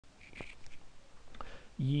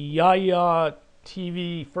Yaya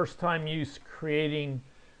TV, first time use creating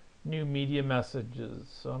new media messages.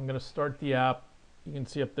 So I'm going to start the app. You can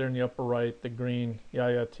see up there in the upper right, the green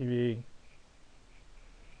Yaya TV.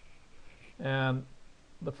 And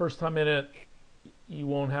the first time in it, you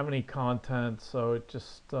won't have any content, so it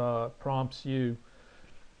just prompts you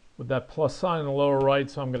with that plus sign in the lower right.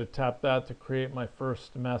 So I'm going to tap that to create my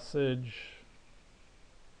first message.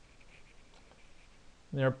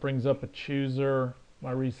 And there it brings up a chooser,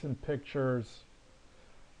 my recent pictures.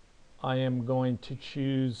 I am going to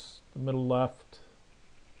choose the middle left.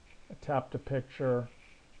 I tap the picture.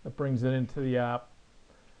 That brings it into the app.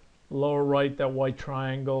 Lower right, that white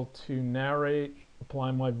triangle to narrate.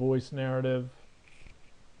 Apply my voice narrative.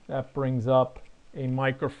 That brings up a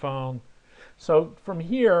microphone. So from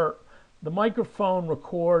here, the microphone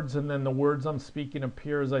records and then the words I'm speaking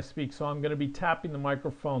appear as I speak. So I'm going to be tapping the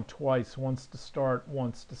microphone twice, once to start,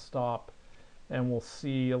 once to stop. And we'll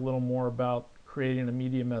see a little more about creating a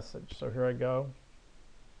media message. So here I go.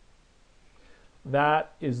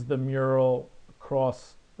 That is the mural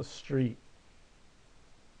across the street.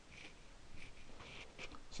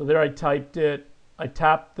 So there I typed it. I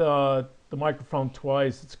tapped the microphone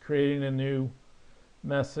twice. It's creating a new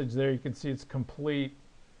message. There you can see it's complete.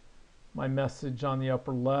 My message on the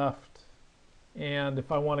upper left. And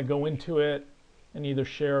if I want to go into it and either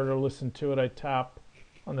share it or listen to it, I tap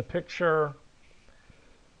on the picture.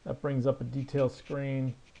 That brings up a detail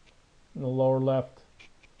screen in the lower left.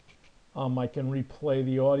 I can replay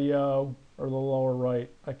the audio, or the lower right,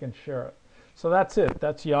 I can share it. So that's it.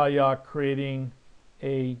 That's Yaya creating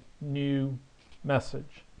a new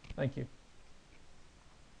message. Thank you.